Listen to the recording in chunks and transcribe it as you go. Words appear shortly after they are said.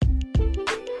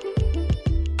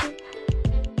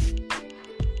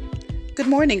Good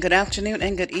morning, good afternoon,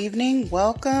 and good evening.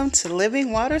 Welcome to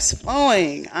Living Waters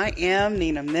Flowing. I am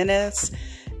Nina Menace,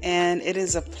 and it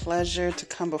is a pleasure to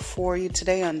come before you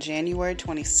today on January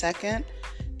 22nd,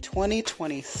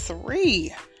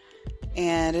 2023.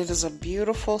 And it is a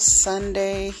beautiful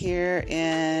Sunday here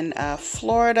in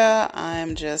Florida.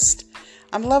 I'm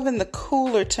loving the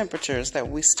cooler temperatures that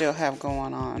we still have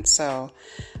going on. So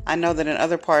I know that in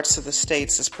other parts of the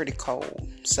states it's pretty cold.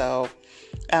 So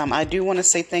I do want to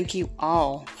say thank you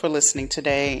all for listening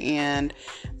today, and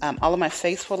all of my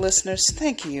faithful listeners,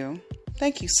 thank you.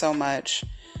 Thank you so much.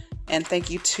 And thank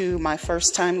you to my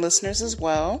first-time listeners as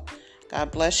well.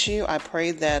 God bless you. I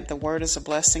pray that the word is a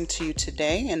blessing to you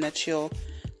today and that you'll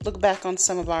look back on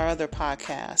some of our other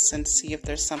podcasts and see if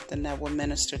there's something that will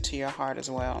minister to your heart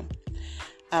as well.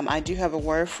 I do have a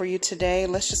word for you today.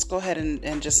 Let's just go ahead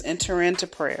and just enter into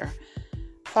prayer.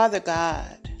 Father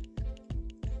God,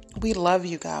 we love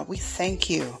you, God. We thank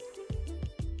you.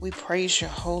 We praise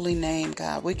your holy name,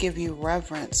 God. We give you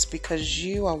reverence because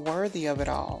you are worthy of it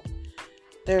all.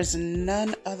 There's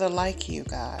none other like you,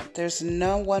 God. There's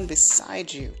no one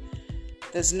beside you.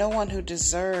 There's no one who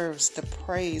deserves the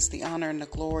praise, the honor, and the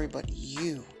glory but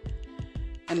you.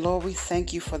 And Lord, we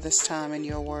thank you for this time in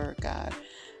your word, God.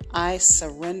 I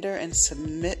surrender and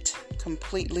submit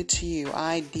completely to you.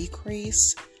 I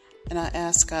decrease, and I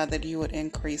ask, God, that you would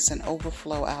increase and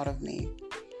overflow out of me.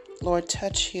 Lord,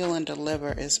 touch, heal, and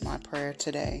deliver is my prayer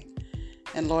today.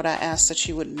 And Lord, I ask that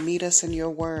you would meet us in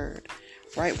your word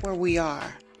right where we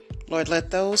are. Lord,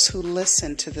 let those who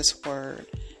listen to this word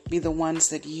be the ones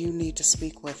that you need to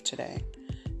speak with today.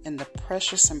 In the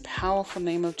precious and powerful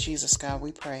name of Jesus, God,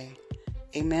 we pray.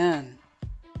 Amen.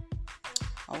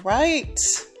 All right.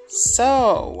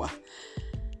 So,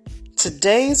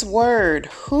 today's word,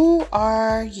 who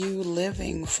are you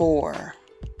living for?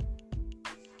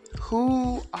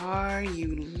 Who are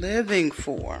you living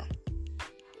for?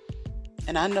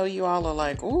 And I know you all are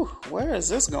like, ooh, where is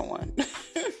this going?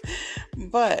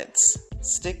 But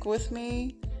stick with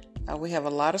me. We have a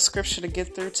lot of scripture to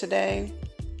get through today.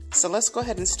 So let's go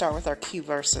ahead and start with our key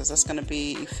verses. That's going to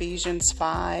be Ephesians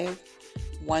 5,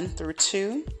 1 through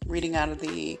 2, reading out of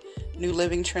the New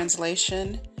Living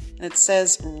Translation. And it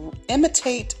says,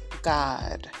 imitate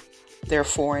God,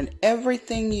 therefore, in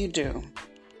everything you do,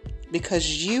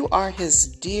 because you are his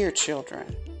dear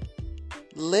children.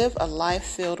 Live a life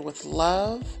filled with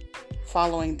love,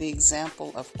 following the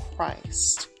example of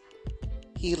Christ.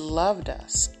 He loved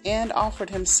us and offered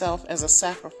himself as a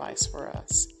sacrifice for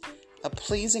us, a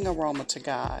pleasing aroma to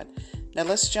God. Now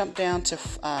let's jump down to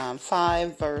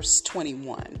 5 verse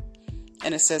 21.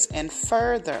 And it says, and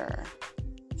further,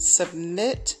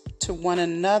 submit to one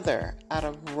another out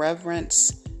of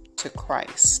reverence to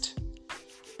Christ.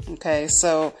 Okay,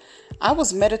 so I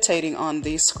was meditating on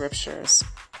these scriptures,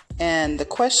 and the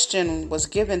question was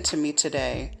given to me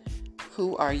today,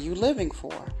 who are you living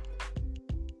for?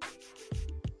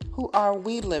 Who are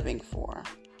we living for?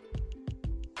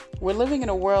 We're living in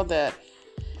a world that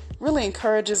really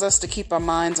encourages us to keep our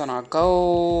minds on our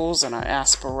goals and our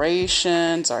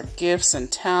aspirations, our gifts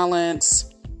and talents,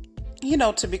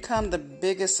 to become the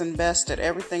biggest and best at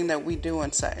everything that we do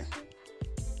and say,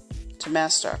 to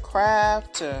master our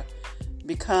craft, to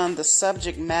become the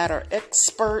subject matter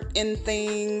expert in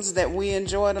things that we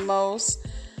enjoy the most,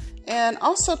 and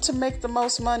also to make the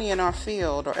most money in our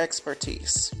field or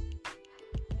expertise,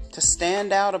 to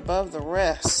stand out above the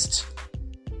rest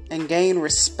and gain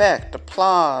respect,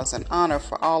 applause, and honor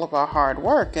for all of our hard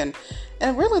work. And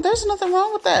really, there's nothing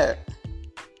wrong with that.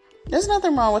 There's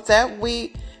nothing wrong with that.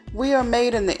 We are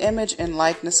made in the image and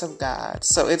likeness of God.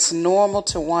 So it's normal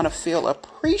to want to feel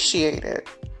appreciated,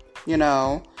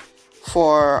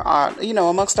 for our,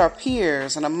 amongst our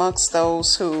peers and amongst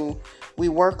those who we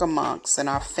work amongst and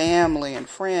our family and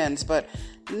friends, but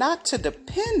not to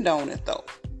depend on it though.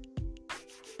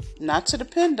 Not to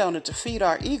depend on it to feed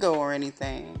our ego or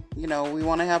anything. We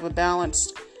want to have a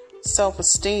balanced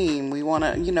self-esteem. We want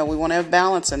to have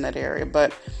balance in that area,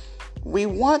 but we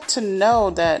want to know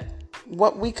that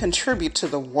what we contribute to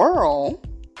the world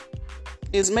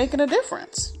is making a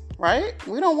difference, right?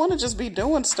 We don't want to just be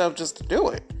doing stuff just to do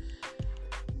it.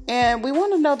 And we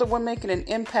want to know that we're making an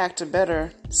impact to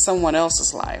better someone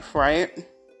else's life, right?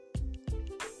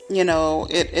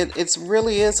 It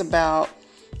really is about,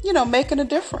 making a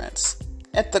difference.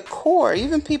 At the core,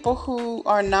 even people who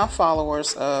are not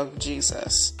followers of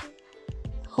Jesus,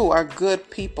 who are good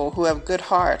people, who have good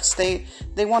hearts, they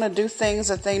want to do things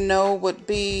that they know would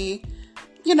be,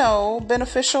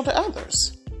 beneficial to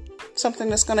others. Something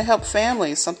that's going to help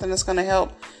families, something that's going to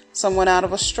help someone out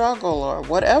of a struggle or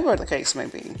whatever the case may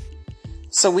be.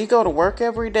 So we go to work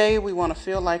every day. We want to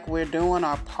feel like we're doing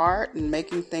our part and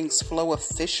making things flow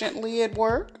efficiently at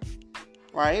work,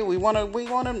 right? We want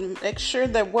to make sure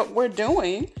that what we're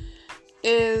doing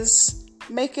is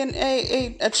making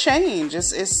a change.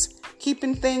 It's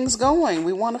keeping things going.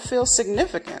 We want to feel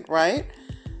significant, right?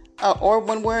 Or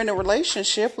when we're in a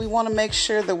relationship, we want to make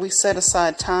sure that we set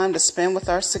aside time to spend with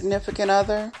our significant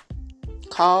other,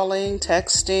 calling,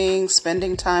 texting,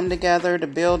 spending time together to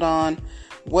build on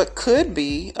what could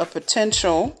be a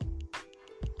potential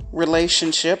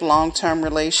relationship, long-term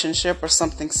relationship, or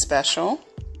something special.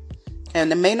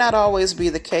 And it may not always be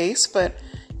the case, but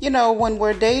when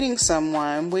we're dating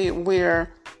someone,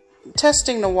 we're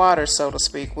testing the water, so to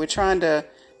speak. We're trying to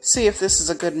see if this is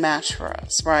a good match for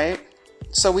us, right?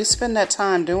 So we spend that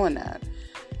time doing that.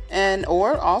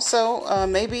 Or also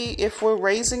maybe if we're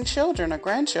raising children or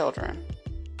grandchildren,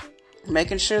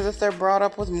 making sure that they're brought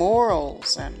up with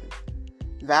morals and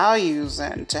values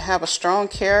and to have a strong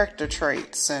character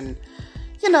traits and,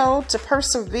 to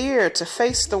persevere, to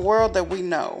face the world that we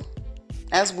know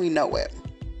as we know it.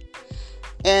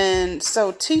 And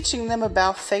so teaching them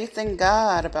about faith in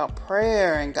God, about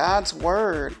prayer and God's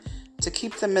word, to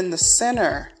keep them in the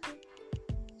center,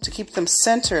 to keep them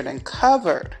centered and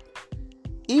covered.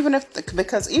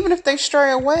 Because even if they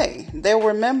stray away, they'll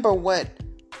remember what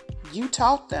you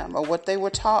taught them or what they were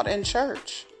taught in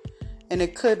church. And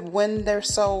it could win their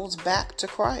souls back to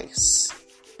Christ.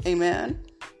 Amen.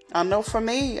 I know for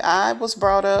me, I was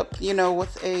brought up,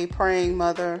 with a praying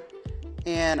mother,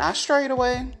 and I strayed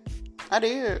away. I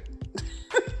did.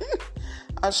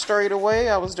 I strayed away.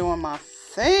 I was doing my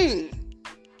thing.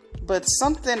 But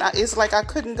it's like I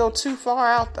couldn't go too far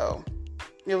out, though.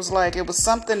 It was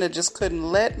something that just couldn't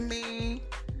let me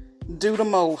do the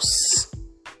most.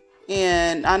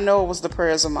 And I know it was the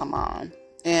prayers of my mom.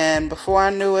 And before I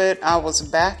knew it, I was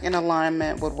back in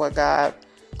alignment with what God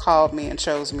called me and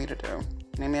chose me to do.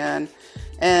 Amen.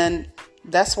 And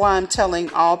that's why I'm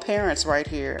telling all parents right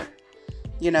here,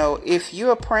 if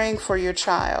you are praying for your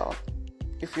child,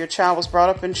 if your child was brought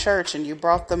up in church and you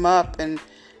brought them up and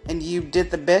you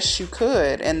did the best you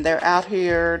could, and they're out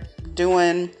here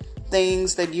doing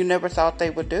things that you never thought they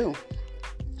would do,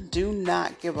 do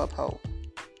not give up hope.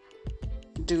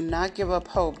 Do not give up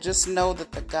hope. Just know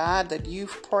that the God that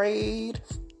you've prayed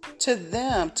to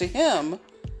him,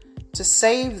 to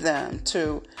save them,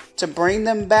 to bring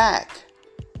them back,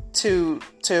 to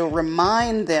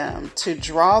remind them, to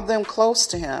draw them close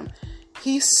to him,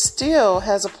 he still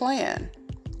has a plan.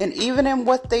 And even in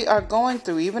what they are going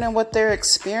through, even in what they're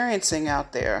experiencing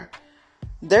out there,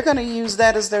 they're going to use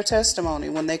that as their testimony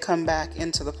when they come back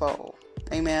into the fold.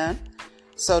 Amen.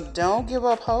 So don't give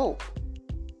up hope.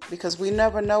 Because we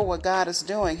never know what God is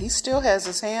doing. He still has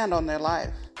his hand on their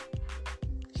life.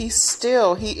 He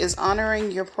is honoring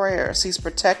your prayers. He's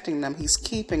protecting them. He's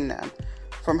keeping them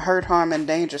from hurt, harm, and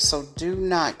danger. So do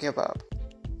not give up.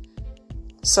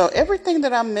 So everything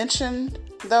that I mentioned,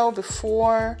 though,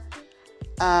 before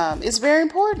is very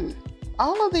important.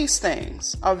 All of these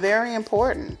things are very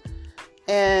important.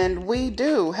 And we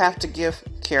do have to give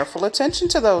careful attention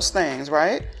to those things,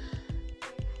 right?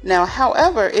 Now,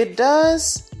 however, it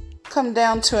does come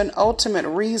down to an ultimate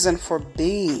reason for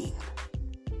being.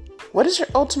 What is your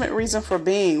ultimate reason for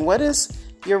being? What is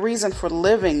your reason for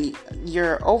living,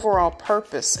 your overall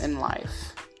purpose in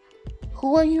life?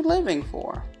 Who are you living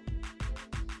for?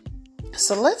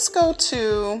 So let's go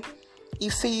to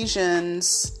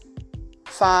Ephesians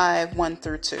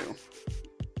 5:1-2.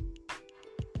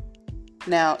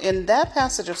 Now, in that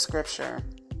passage of scripture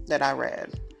that I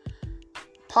read,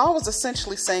 Paul was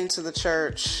essentially saying to the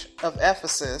church of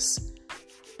Ephesus,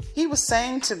 he was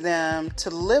saying to them to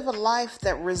live a life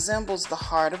that resembles the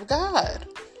heart of God.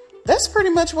 That's pretty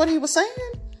much what he was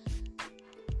saying.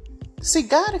 See,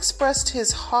 God expressed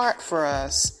his heart for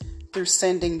us through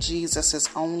sending Jesus, his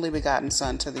only begotten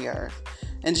Son, to the earth.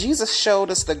 And Jesus showed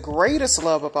us the greatest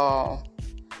love of all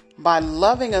by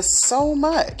loving us so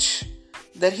much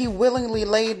that he willingly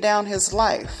laid down his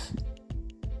life.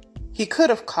 He could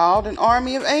have called an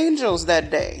army of angels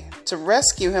that day to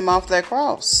rescue him off that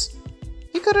cross.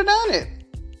 He could have done it.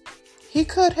 He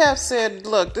could have said,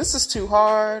 look, this is too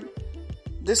hard.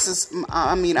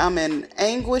 I'm in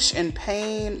anguish and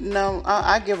pain. No,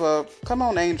 I give up. Come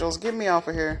on, angels, get me off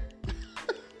of here.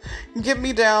 Get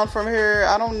me down from here.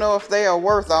 I don't know if they are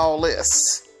worth all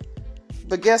this.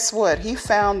 But guess what? He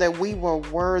found that we were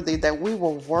worthy, that we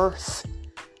were worth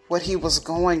what he was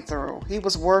going through. He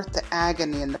was worth the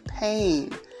agony and the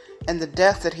pain and the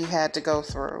death that he had to go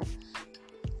through.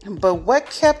 But what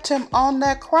kept him on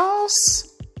that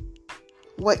cross?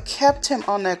 What kept him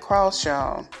on that cross,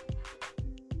 y'all,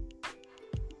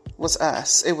 was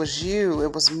us. It was you.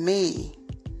 It was me.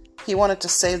 He wanted to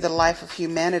save the life of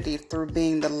humanity through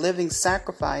being the living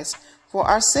sacrifice for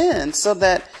our sins, so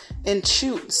that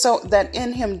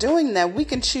in him doing that, we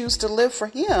can choose to live for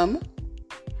him.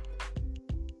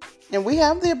 And we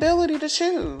have the ability to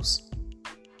choose.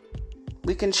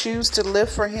 We can choose to live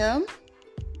for him,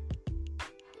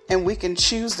 and we can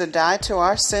choose to die to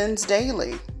our sins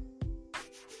daily.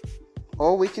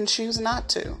 Or we can choose not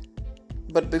to.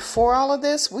 But before all of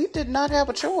this, we did not have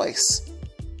a choice.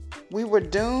 We were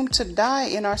doomed to die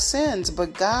in our sins,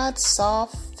 but God saw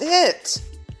fit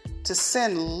to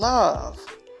send love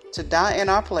to die in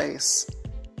our place.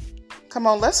 Come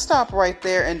on, let's stop right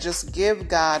there and just give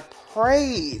God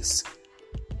praise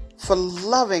for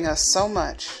loving us so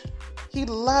much. He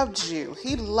loved you.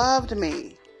 He loved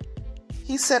me.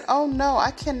 He said, oh no,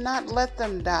 I cannot let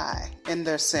them die in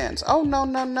their sins. Oh no,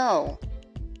 no, no.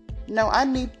 No, I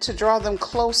need to draw them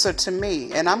closer to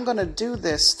me, and I'm going to do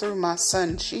this through my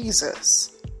son,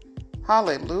 Jesus.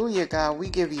 Hallelujah, God. We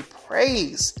give you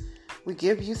praise. We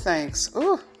give you thanks.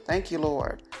 Ooh, thank you,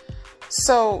 Lord.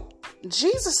 So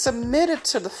Jesus submitted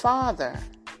to the Father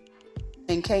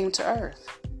and came to earth.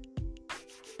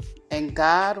 And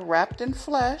God wrapped in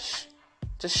flesh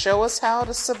to show us how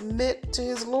to submit to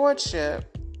his lordship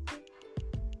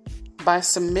by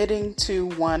submitting to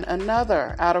one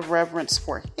another out of reverence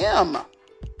for him.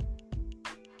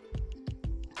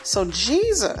 So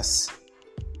Jesus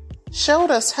showed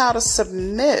us how to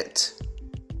submit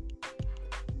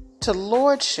to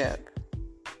lordship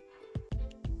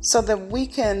so that we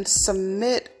can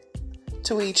submit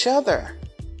to each other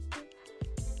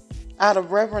out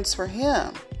of reverence for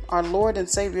him, our Lord and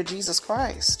Savior Jesus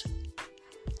Christ.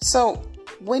 So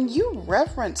when you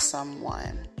reverence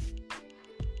someone,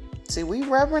 see, we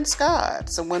reverence God.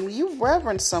 So when you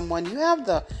reverence someone, you have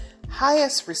the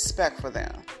highest respect for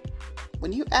them.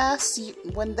 When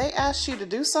they ask you to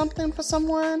do something for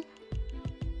someone,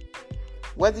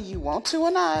 whether you want to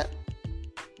or not,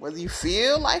 whether you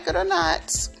feel like it or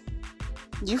not,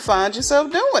 you find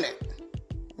yourself doing it.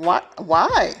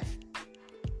 Why?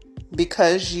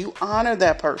 Because you honor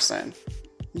that person.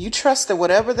 You trust that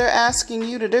whatever they're asking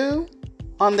you to do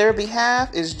on their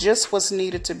behalf is just what's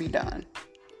needed to be done.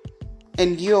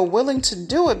 And you're willing to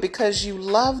do it because you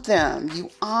love them.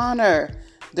 You honor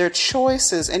their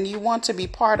choices and you want to be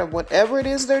part of whatever it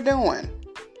is they're doing.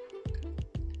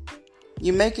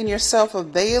 You're making yourself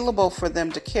available for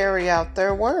them to carry out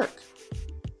their work.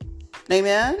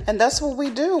 Amen? And that's what we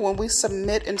do when we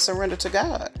submit and surrender to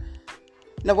God.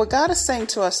 Now, what God is saying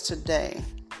to us today,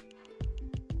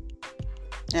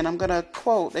 and I'm going to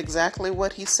quote exactly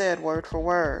what he said word for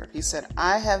word. He said,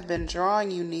 I have been drawing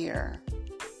you near,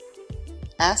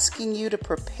 asking you to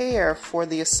prepare for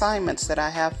the assignments that I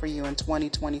have for you in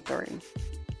 2023.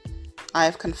 I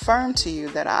have confirmed to you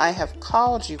that I have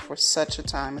called you for such a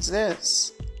time as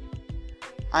this.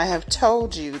 I have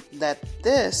told you that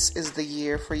this is the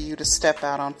year for you to step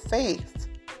out on faith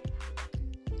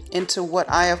into what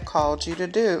I have called you to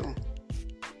do.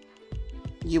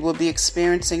 You will be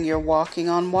experiencing your walking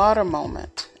on water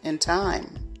moment in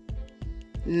time.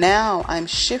 Now I'm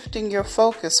shifting your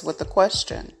focus with the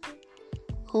question,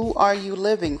 who are you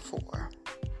living for?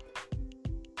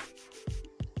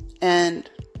 And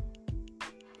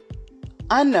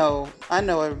I know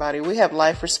everybody, we have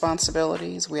life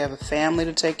responsibilities. We have a family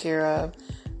to take care of,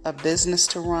 a business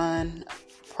to run,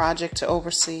 a project to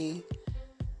oversee,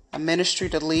 a ministry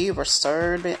to lead or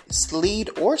serve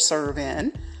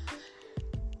in,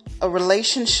 a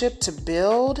relationship to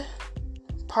build,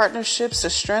 partnerships to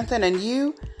strengthen, and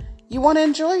you want to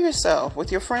enjoy yourself with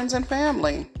your friends and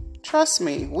family. Trust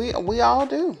me, we all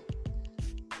do.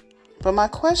 But my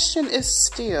question is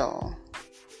still,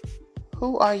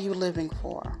 who are you living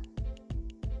for?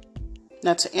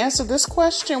 Now, to answer this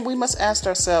question, we must ask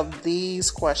ourselves these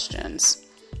questions.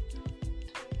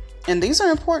 And these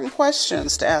are important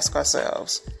questions to ask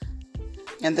ourselves.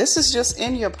 And this is just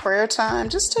in your prayer time.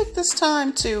 Just take this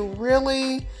time to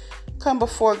really come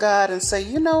before God and say,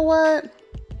 you know what?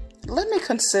 Let me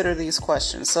consider these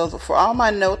questions. So for all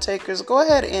my note takers, go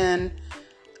ahead and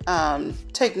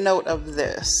take note of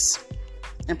this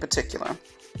in particular.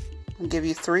 I'll give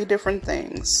you 3 different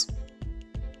things.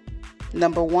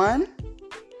 Number 1,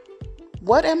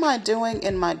 what am I doing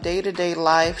in my day-to-day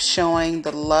life showing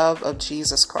the love of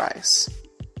Jesus Christ?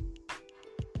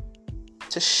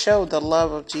 To show the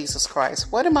love of Jesus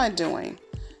Christ. What am I doing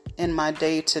in my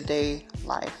day-to-day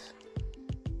life?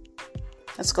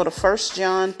 Let's go to 1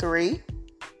 John 3,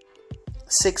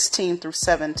 16 through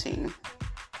 17.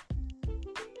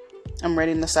 I'm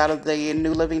reading this out of the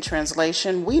New Living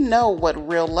Translation. We know what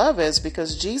real love is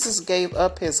because Jesus gave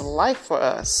up his life for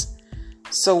us.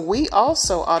 So we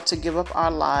also ought to give up our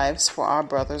lives for our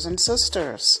brothers and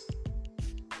sisters.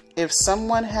 If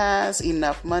someone has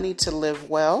enough money to live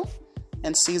well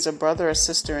and sees a brother or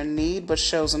sister in need but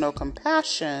shows no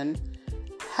compassion,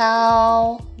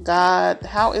 how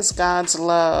is God's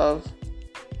love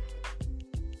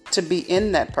to be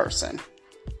in that person?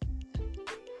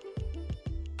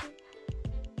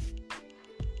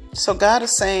 So God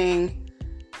is saying,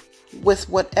 with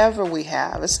whatever we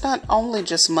have, it's not only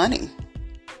just money.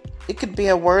 It could be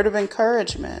a word of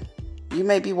encouragement. You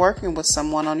may be working with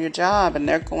someone on your job and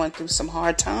they're going through some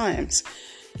hard times.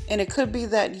 And it could be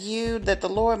that the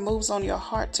Lord moves on your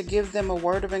heart to give them a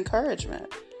word of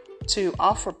encouragement, to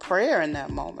offer prayer in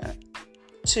that moment,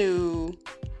 to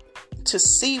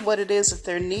see what it is that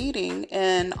they're needing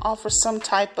and offer some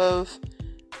type of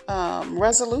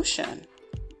resolution.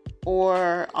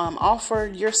 Or offer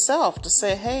yourself to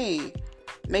say, hey,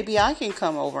 maybe I can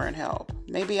come over and help.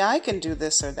 Maybe I can do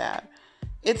this or that.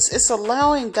 It's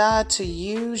allowing God to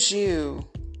use you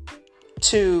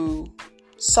to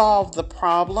solve the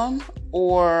problem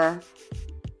or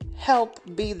help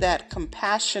be that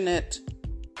compassionate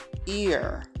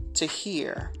ear to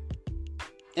hear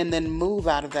and then move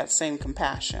out of that same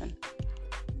compassion.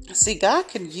 See, God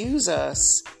can use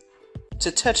us to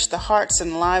touch the hearts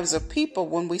and lives of people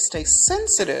when we stay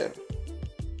sensitive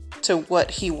to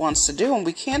what he wants to do. And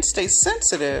we can't stay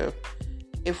sensitive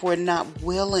if we're not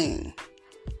willing.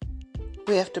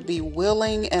 We have to be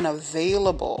willing and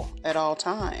available at all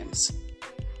times.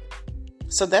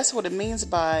 So that's what it means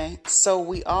by, so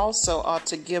we also ought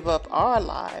to give up our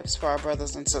lives for our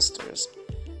brothers and sisters.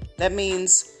 That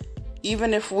means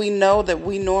even if we know that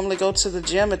we normally go to the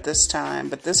gym at this time,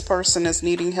 but this person is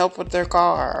needing help with their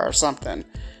car or something,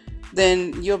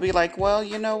 then you'll be like, well,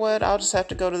 you know what? I'll just have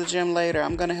to go to the gym later.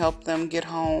 I'm going to help them get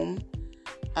home,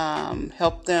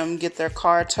 help them get their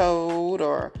car towed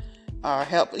or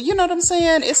help. You know what I'm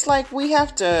saying? It's like we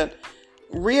have to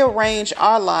rearrange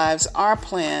our lives, our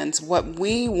plans, what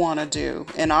we want to do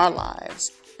in our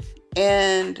lives,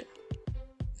 and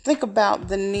think about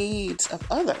the needs of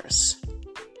others.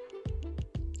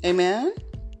 Amen.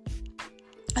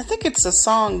 I think it's a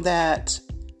song that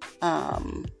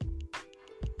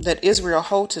Israel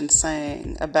Houghton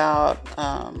sang about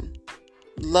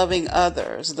loving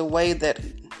others the way that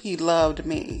he loved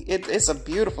me. It's a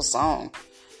beautiful song.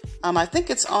 I think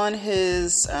it's on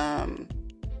his album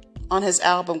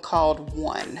called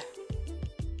One.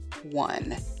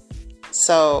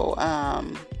 So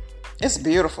it's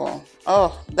beautiful.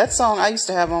 Oh, that song I used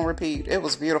to have on repeat. It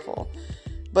was beautiful.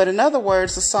 But in other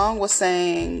words, the song was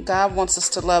saying God wants us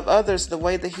to love others the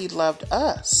way that he loved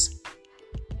us.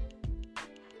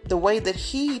 The way that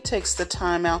he takes the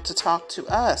time out to talk to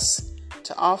us,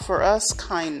 to offer us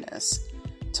kindness,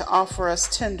 to offer us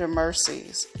tender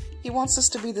mercies. He wants us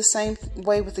to be the same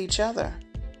way with each other.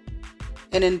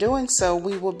 And in doing so,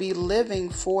 we will be living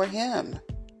for him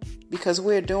because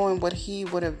we're doing what he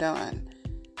would have done.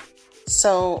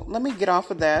 So let me get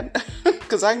off of that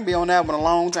because I can be on that one a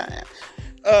long time.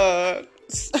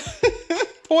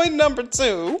 Point number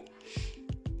 2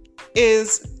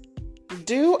 is,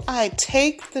 do I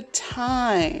take the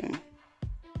time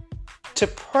to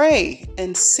pray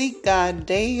and seek God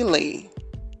daily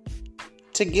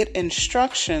to get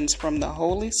instructions from the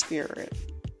Holy Spirit?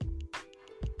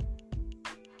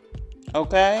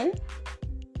 Okay,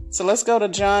 so let's go to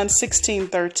John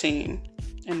 16:13.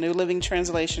 In New Living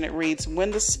Translation, it reads,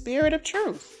 when the Spirit of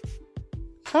truth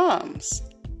comes,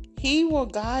 he will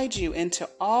guide you into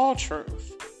all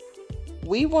truth.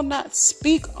 He will not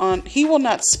speak on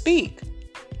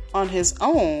his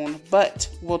own, but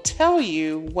will tell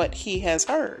you what he has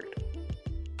heard.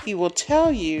 He will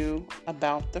tell you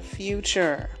about the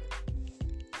future.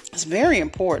 It's very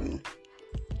important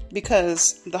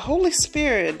because the Holy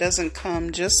Spirit doesn't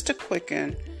come just to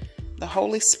quicken. The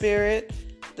Holy Spirit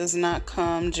does not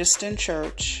come just in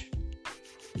church.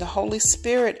 The Holy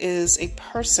Spirit is a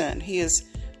person. He is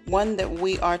one that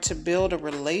we are to build a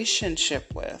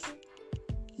relationship with,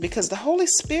 because the Holy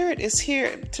Spirit is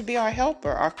here to be our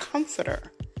helper, our comforter.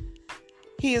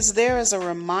 He is there as a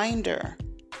reminder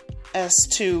as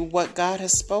to what God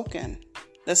has spoken.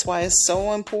 That's why it's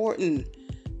so important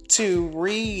to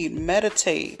read,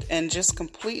 meditate, and just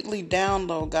completely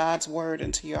download God's word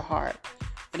into your heart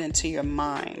and into your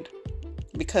mind,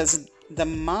 because the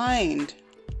mind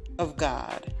of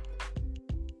God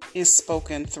is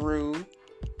spoken through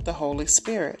the Holy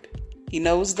Spirit. He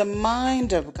knows the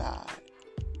mind of God.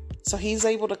 So he's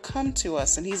able to come to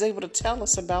us and he's able to tell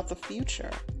us about the future.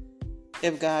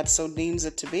 if God so deems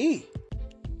it to be.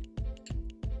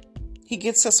 He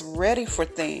gets us ready for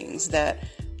things that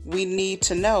we need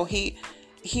to know. He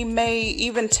may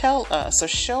even tell us or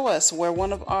show us where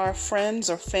one of our friends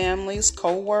or families,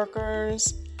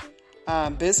 co-workers,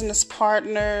 business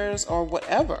partners, or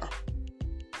whatever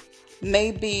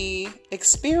may be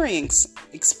experiencing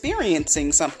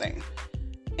something.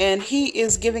 And he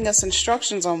is giving us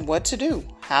instructions on what to do,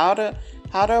 how to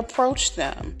approach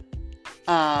them,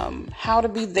 how to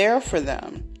be there for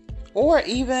them. Or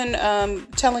even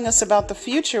telling us about the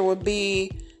future would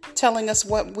be telling us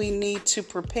what we need to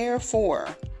prepare for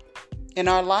in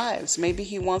our lives. Maybe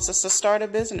he wants us to start a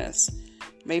business.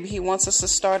 Maybe he wants us to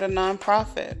start a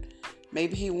nonprofit.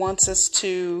 Maybe he wants us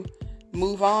to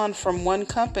move on from one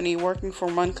company, working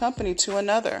from one company to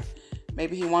another.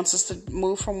 Maybe he wants us to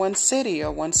move from one city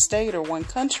or one state or one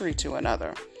country to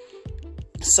another.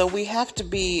 So we have to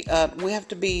be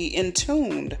in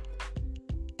tuned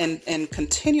and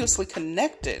continuously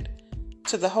connected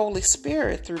to the Holy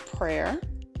Spirit through prayer,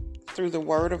 through the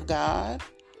Word of God,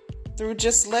 through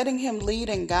just letting Him lead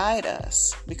and guide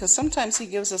us. Because sometimes He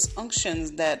gives us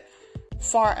unctions that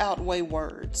far outweigh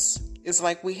words. It's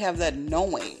like we have that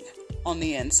knowing on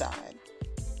the inside.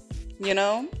 You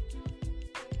know?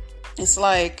 It's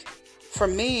like, for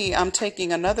me, I'm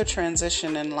taking another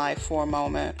transition in life for a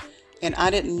moment. And I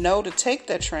didn't know to take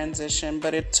that transition,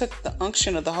 but it took the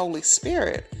unction of the Holy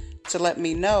Spirit to let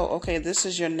me know, okay, this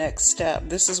is your next step.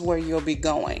 This is where you'll be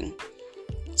going.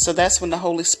 So that's when the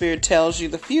Holy Spirit tells you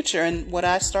the future. And what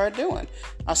I started doing,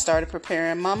 I started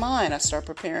preparing my mind. I started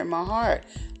preparing my heart.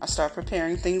 I started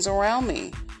preparing things around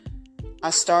me. I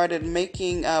started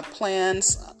making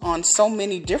plans on so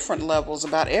many different levels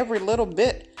about every little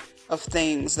bit of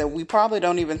things that we probably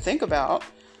don't even think about.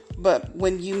 But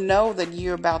when you know that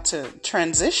you're about to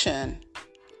transition,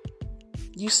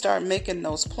 you start making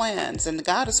those plans. And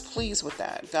God is pleased with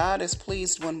that. God is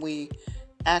pleased when we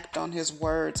act on His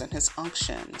words and His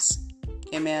unctions.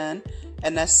 Amen.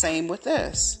 And that's same with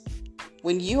this.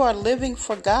 When you are living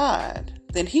for God,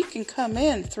 then He can come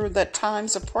in through the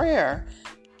times of prayer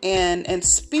and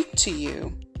speak to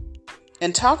you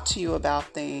and talk to you about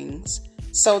things,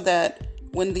 so that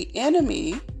when the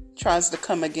enemy tries to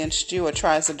come against you or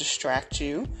tries to distract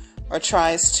you or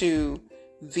tries to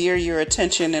veer your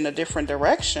attention in a different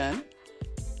direction,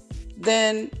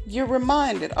 then you're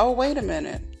reminded, oh, wait a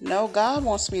minute. No, God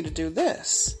wants me to do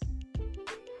this.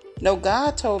 No,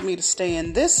 God told me to stay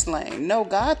in this lane. No,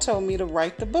 God told me to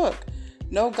write the book.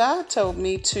 No, God told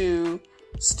me to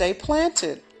stay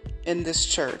planted in this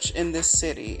church, in this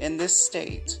city, in this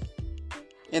state,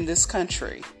 in this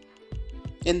country,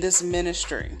 in this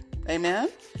ministry. Amen.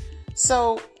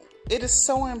 So it is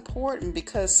so important,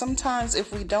 because sometimes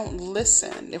if we don't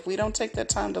listen, if we don't take that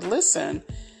time to listen,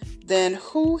 then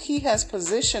who He has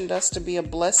positioned us to be a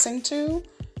blessing to,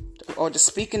 or to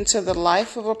speak into the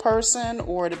life of a person,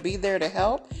 or to be there to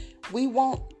help, we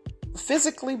won't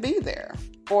physically be there,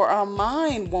 or our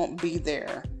mind won't be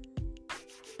there.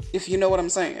 If you know what I'm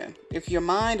saying. If your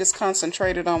mind is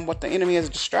concentrated on what the enemy has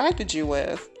distracted you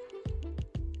with,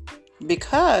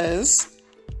 because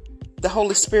the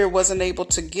Holy Spirit wasn't able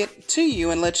to get to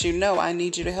you and let you know, I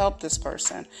need you to help this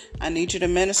person. I need you to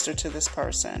minister to this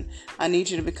person. I need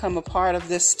you to become a part of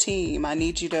this team. I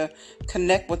need you to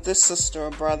connect with this sister or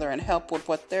brother and help with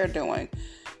what they're doing.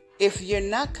 If you're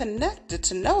not connected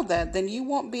to know that, then you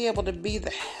won't be able to be the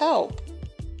help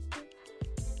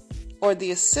or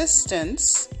the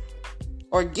assistance,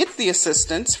 or get the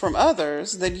assistance from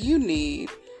others that you need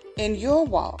in your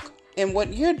walk and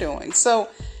what you're doing. So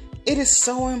it is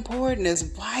so important, it's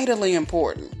vitally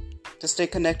important to stay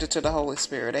connected to the Holy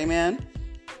Spirit. Amen.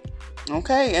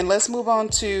 Okay, and let's move on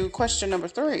to question number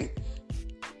 3.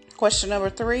 Question number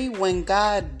 3, when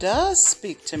God does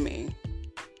speak to me,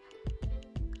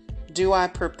 do I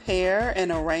prepare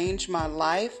and arrange my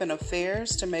life and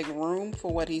affairs to make room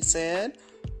for what He said?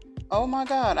 Oh my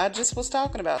God, I just was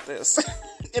talking about this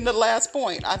in the last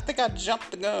point. I think I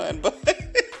jumped the gun,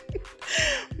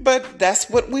 but that's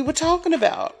what we were talking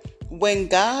about. When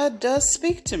God does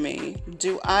speak to me,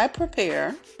 do I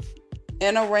prepare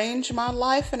and arrange my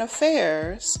life and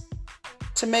affairs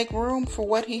to make room for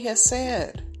what He has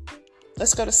said?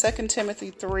 Let's go to 2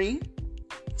 Timothy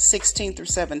 3:16 through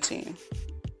 17.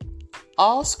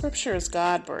 All scripture is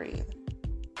God-breathed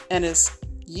and is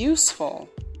useful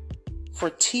for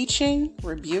teaching,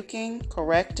 rebuking,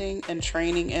 correcting, and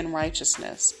training in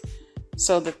righteousness,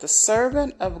 so that the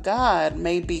servant of God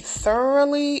may be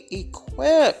thoroughly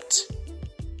equipped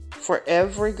for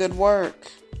every good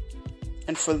work.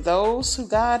 And for those who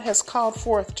God has called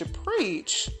forth to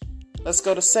preach, let's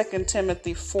go to 2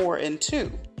 Timothy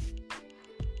 4:2.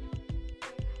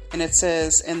 And it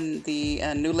says in the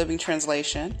New Living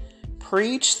Translation,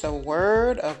 preach the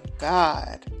word of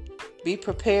God. Be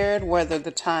prepared whether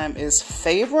the time is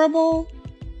favorable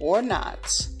or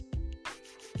not.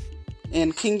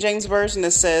 In King James Version,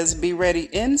 it says, be ready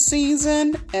in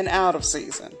season and out of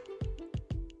season.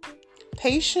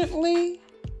 Patiently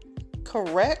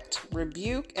correct,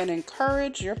 rebuke, and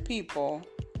encourage your people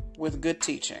with good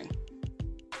teaching.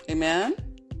 Amen?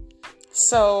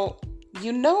 So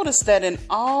you notice that in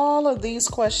all of these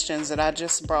questions that I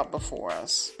just brought before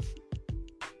us,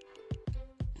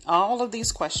 all of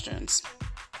these questions,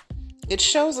 it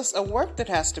shows us a work that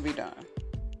has to be done.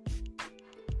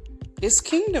 It's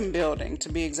kingdom building, to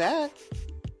be exact.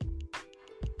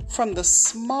 From the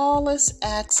smallest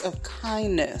acts of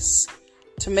kindness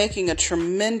to making a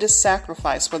tremendous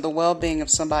sacrifice for the well-being of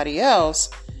somebody else,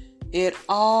 it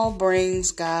all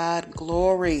brings God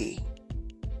glory.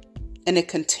 And it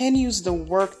continues the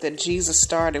work that Jesus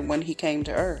started when he came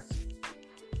to earth.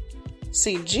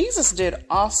 See, Jesus did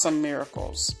awesome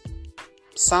miracles,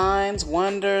 signs,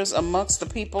 wonders amongst the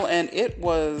people, and it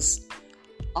was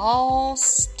all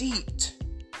steeped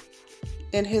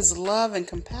in his love and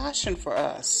compassion for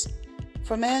us,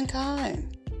 for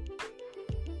mankind.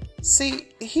 See,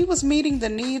 he was meeting the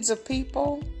needs of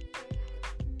people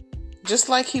just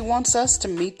like he wants us to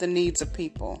meet the needs of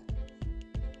people.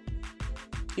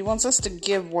 He wants us to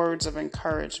give words of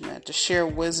encouragement, to share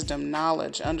wisdom,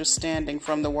 knowledge, understanding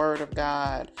from the word of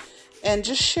God, and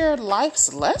just share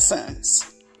life's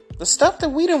lessons, the stuff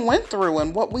that we done went through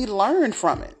and what we learned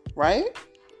from it, right?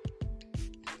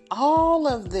 All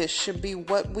of this should be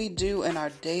what we do in our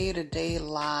day-to-day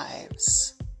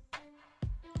lives.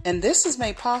 And this is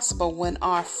made possible when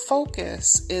our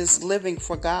focus is living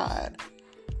for God.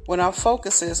 When our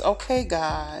focus is, okay,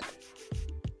 God,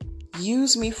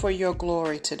 use me for your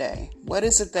glory today. What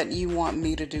is it that you want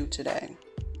me to do today?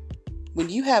 When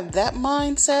you have that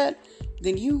mindset,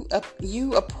 then you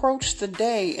approach the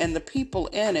day and the people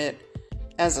in it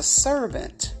as a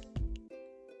servant,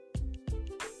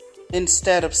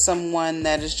 instead of someone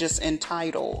that is just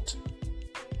entitled.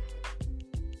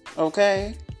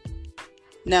 Okay?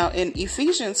 Now in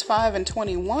Ephesians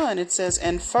 5:21, it says,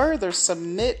 and further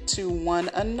submit to one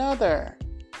another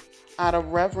out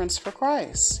of reverence for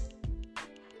Christ.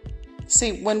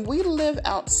 See, when we live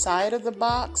outside of the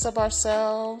box of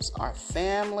ourselves, our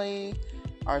family,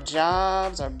 our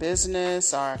jobs, our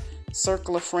business, our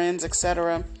circle of friends,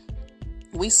 etc.,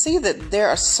 we see that there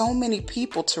are so many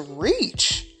people to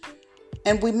reach.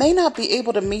 And we may not be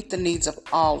able to meet the needs of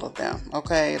all of them,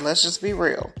 okay? Let's just be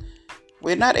real.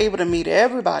 We're not able to meet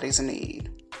everybody's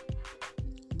need.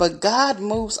 But God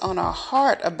moves on our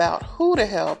heart about who to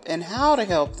help and how to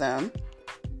help them,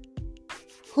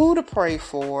 who to pray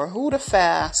for, who to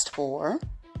fast for,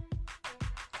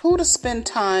 who to spend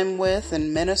time with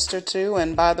and minister to.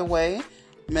 And by the way,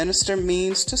 minister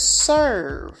means to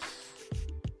serve.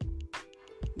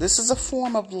 This is a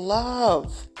form of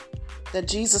love that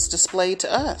Jesus displayed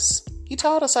to us. He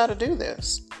taught us how to do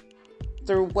this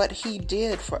through what he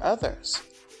did for others.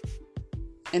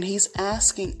 And he's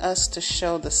asking us to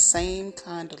show the same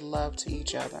kind of love to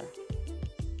each other.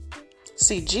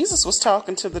 See, Jesus was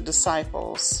talking to the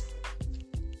disciples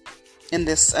in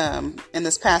this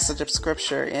passage of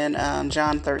scripture in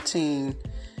John 13.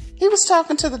 He was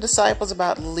talking to the disciples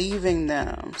about leaving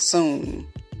them soon.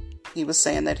 He was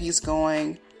saying that he's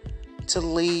going to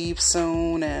leave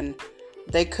soon and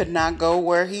they could not go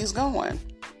where he's going.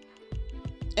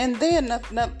 And then,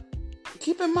 now,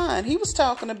 keep in mind, he was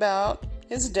talking about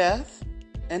his death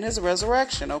and his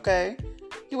resurrection, okay?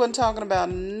 He wasn't talking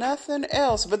about nothing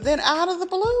else. But then out of the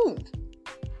blue,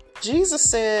 Jesus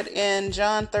said in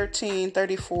John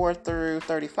 13:34 through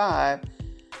 35,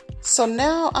 so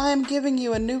now I am giving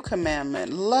you a new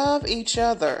commandment. Love each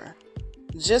other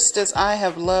just as I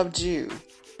have loved you.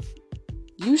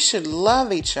 You should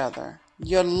love each other.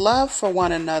 Your love for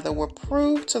one another will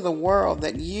prove to the world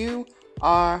that you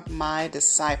are my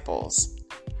disciples.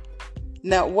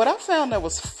 Now, what I found that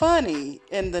was funny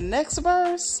in the next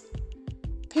verse,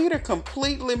 Peter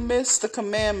completely missed the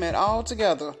commandment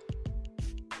altogether.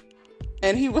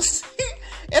 And he was,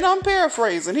 and I'm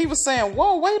paraphrasing, he was saying,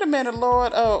 whoa, wait a minute,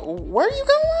 Lord, where are you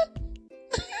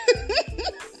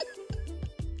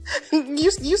going?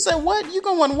 You said what? You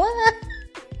going where?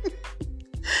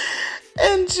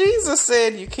 And Jesus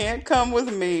said, you can't come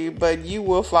with me, but you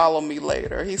will follow me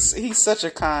later. He's such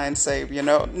a kind Savior, you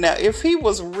know. Now, if he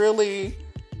was really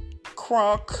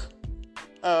crunk,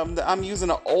 I'm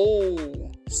using an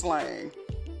old slang.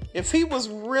 If he was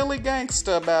really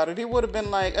gangster about it, he would have been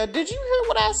like, did you hear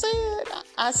what I said?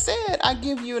 I said, I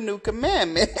give you a new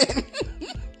commandment.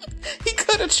 He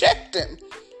could should have checked him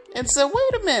and said,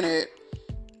 wait a minute,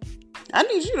 I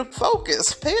need you to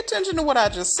focus. Pay attention to what I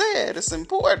just said. It's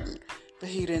important. But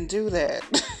he didn't do that.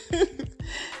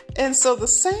 And so the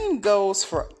same goes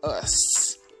for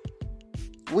us.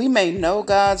 We may know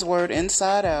God's word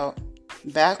inside out,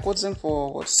 backwards and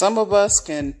forwards. Some of us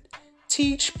can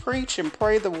teach, preach, and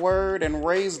pray the word and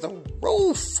raise the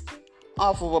roof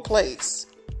off of a place.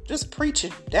 Just preach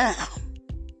it down.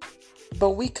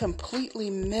 But we completely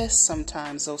miss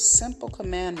sometimes those simple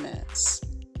commandments,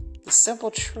 the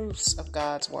simple truths of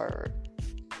God's word,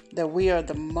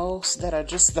 that are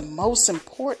just the most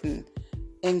important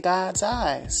in God's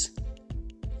eyes.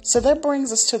 So that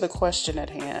brings us to the question at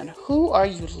hand. Who are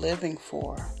you living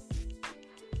for?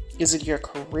 Is it your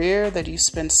career that you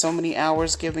spend so many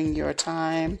hours giving your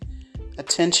time,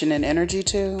 attention, and energy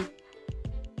to?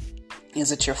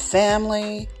 Is it your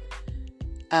family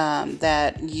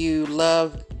that you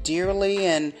love dearly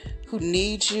and who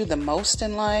needs you the most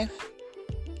in life?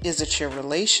 Is it your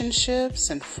relationships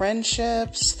and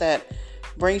friendships that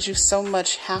brings you so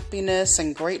much happiness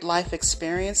and great life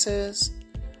experiences?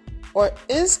 Or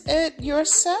is it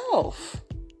yourself,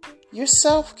 your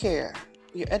self-care,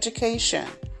 your education,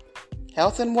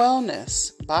 health and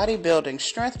wellness, bodybuilding,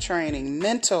 strength training,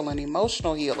 mental and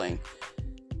emotional healing?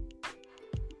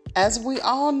 As we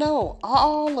all know,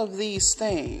 all of these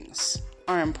things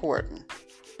are important.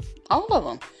 All of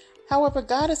them. However,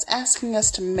 God is asking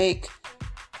us to make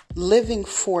living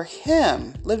for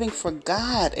Him, living for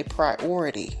God, a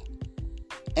priority.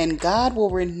 And God will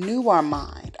renew our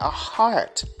mind, our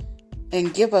heart,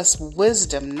 and give us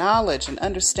wisdom, knowledge, and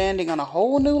understanding on a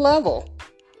whole new level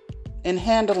in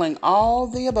handling all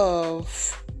the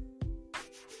above.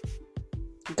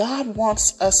 God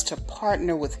wants us to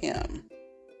partner with Him,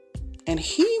 and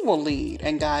He will lead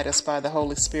and guide us by the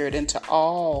Holy Spirit into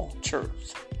all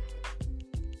truth.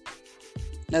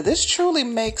 Now, this truly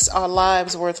makes our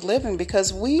lives worth living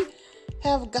because we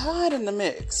have God in the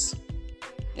mix.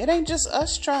 It ain't just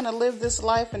us trying to live this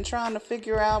life and trying to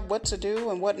figure out what to do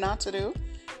and what not to do.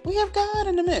 We have God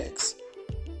in the mix.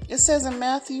 It says in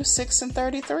Matthew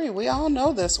 6:33, we all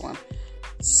know this one.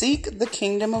 Seek the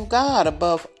kingdom of God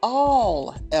above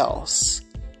all else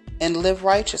and live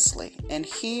righteously, and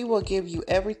He will give you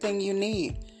everything you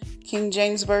need. King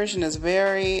James Version is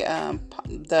very,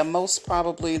 the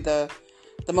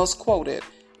most quoted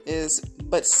is,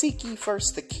 but seek ye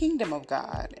first the kingdom of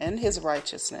God and His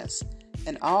righteousness,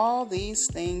 and all these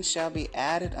things shall be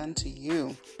added unto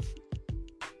you.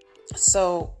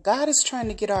 So God is trying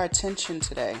to get our attention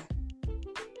today.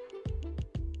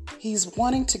 He's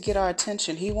wanting to get our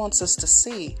attention. He wants us to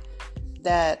see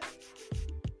that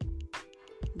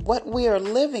what we are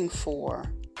living for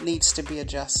needs to be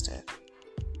adjusted.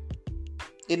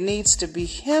 It needs to be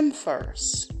Him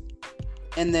first,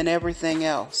 and then everything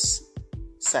else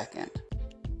second.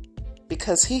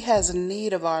 Because He has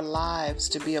need of our lives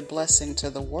to be a blessing to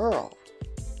the world.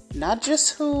 Not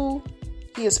just who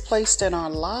He has placed in our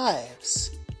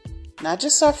lives. Not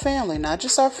just our family, not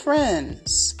just our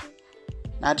friends.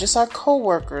 Not just our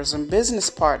co-workers and business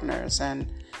partners and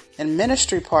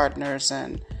ministry partners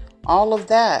and all of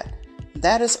that.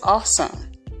 That is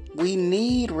awesome. We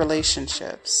need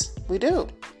relationships. We do.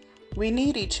 We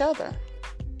need each other.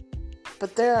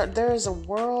 But there is a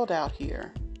world out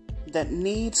here that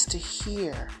needs to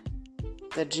hear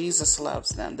that Jesus loves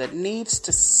them, that needs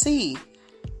to see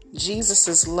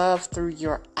Jesus' love through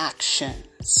your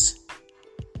actions,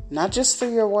 not just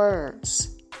through your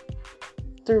words,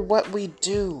 through what we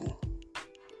do,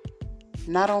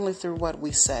 not only through what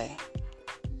we say.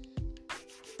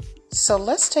 So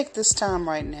let's take this time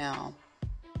right now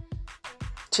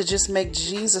to just make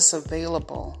Jesus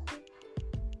available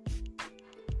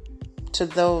to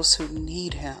those who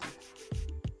need Him.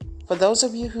 For those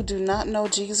of you who do not know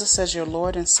Jesus as your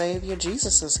Lord and Savior,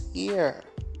 Jesus is here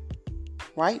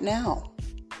right now.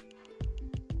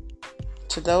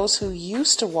 To those who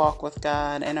used to walk with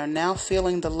God and are now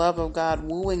feeling the love of God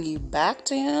wooing you back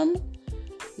to Him,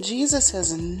 Jesus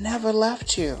has never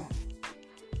left you.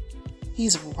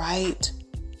 He's right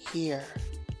here.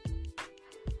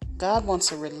 God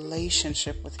wants a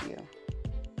relationship with you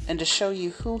and to show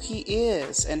you who He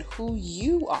is and who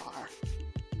you are.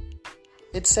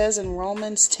 It says in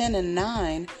Romans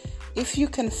 10:9, if you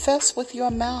confess with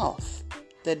your mouth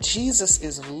that Jesus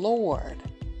is Lord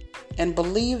and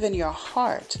believe in your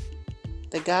heart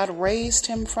that God raised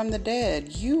Him from the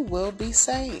dead, you will be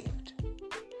saved.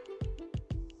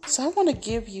 So I want to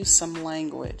give you some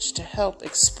language to help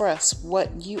express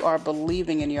what you are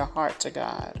believing in your heart to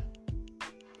God.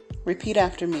 Repeat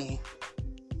after me.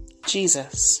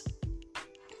 Jesus,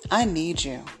 I need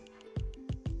you.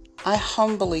 I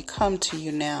humbly come to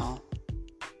you now.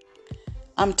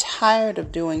 I'm tired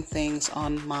of doing things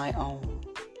on my own.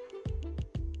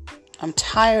 I'm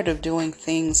tired of doing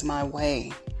things my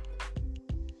way.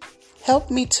 Help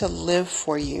me to live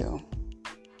for you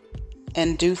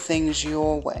and do things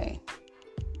your way.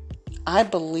 I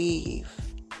believe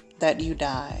that you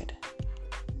died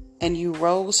and you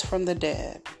rose from the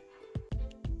dead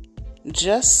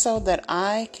just so that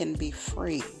I can be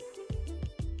free.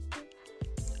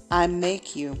 I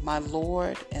make you my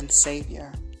Lord and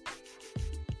Savior.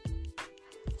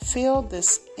 Fill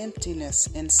this emptiness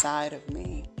inside of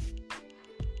me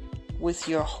with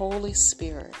your Holy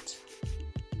Spirit.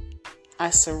 I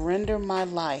surrender my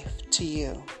life to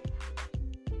you.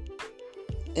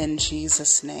 In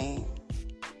Jesus' name,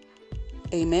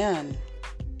 amen.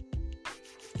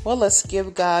 Well, let's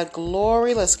give God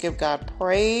glory. Let's give God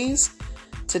praise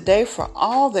today for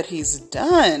all that He's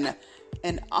done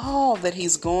and all that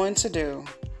He's going to do.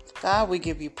 God, we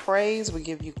give you praise. We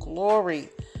give you glory.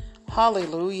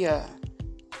 Hallelujah.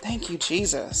 Thank you,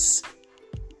 Jesus.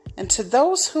 And to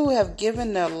those who have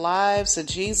given their lives to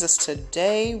Jesus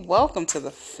today, welcome to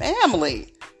the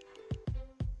family.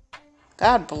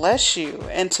 God bless you.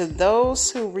 And to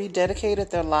those who rededicated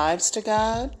their lives to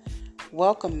God,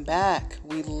 welcome back.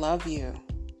 We love you.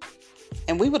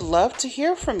 And we would love to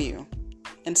hear from you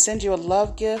and send you a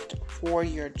love gift for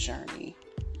your journey.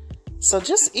 So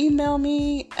just email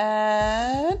me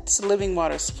at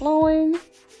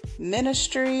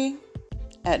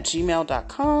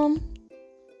livingwatersflowingministry@gmail.com.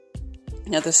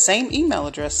 Now, the same email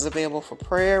address is available for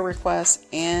prayer requests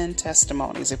and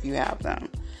testimonies if you have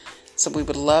them. So we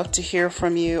would love to hear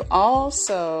from you.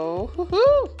 Also,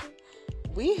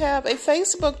 we have a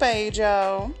Facebook page,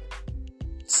 y'all.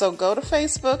 So go to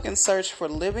Facebook and search for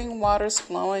Living Waters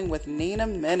Flowing with Nina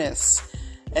Menace,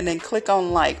 and then click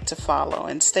on like to follow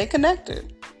and stay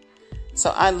connected. So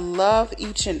I love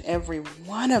each and every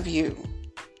one of you.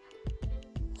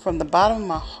 From the bottom of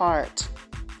my heart,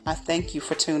 I thank you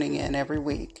for tuning in every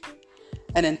week.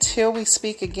 And until we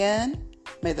speak again,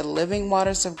 may the living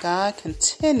waters of God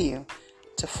continue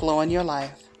to flow in your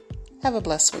life. Have a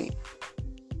blessed week.